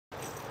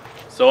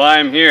So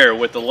I'm here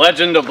with the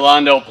legend of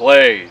Blondo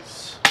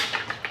Plays.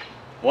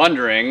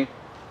 Wondering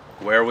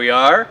where we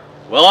are?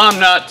 Well, I'm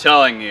not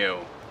telling you.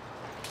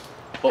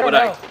 What would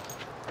I?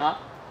 Huh?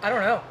 I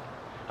don't know.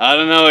 I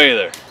don't know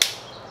either.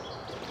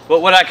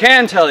 But what I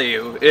can tell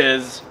you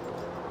is,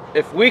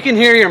 if we can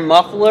hear your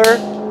muffler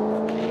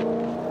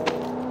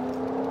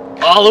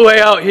all the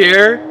way out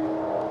here,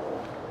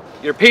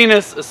 your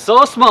penis is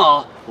so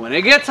small, when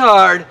it gets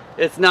hard,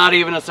 it's not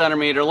even a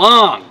centimeter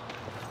long.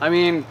 I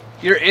mean,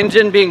 your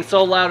engine being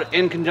so loud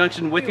in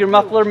conjunction with your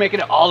muffler,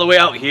 making it all the way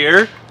out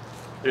here,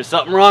 there's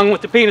something wrong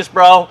with the penis,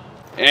 bro.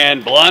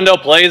 And Blondo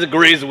Plays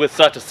agrees with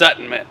such a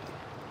sentiment.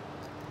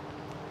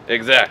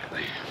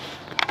 Exactly.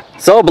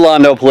 So,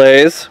 Blondo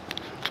Plays,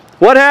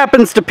 what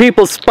happens to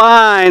people's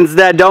spines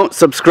that don't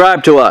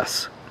subscribe to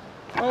us?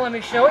 Well, let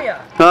me show you.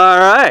 All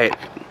right.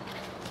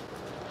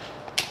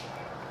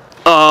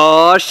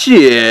 Oh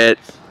shit.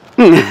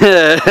 Hit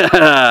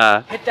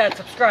that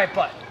subscribe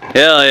button.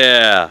 Hell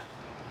yeah.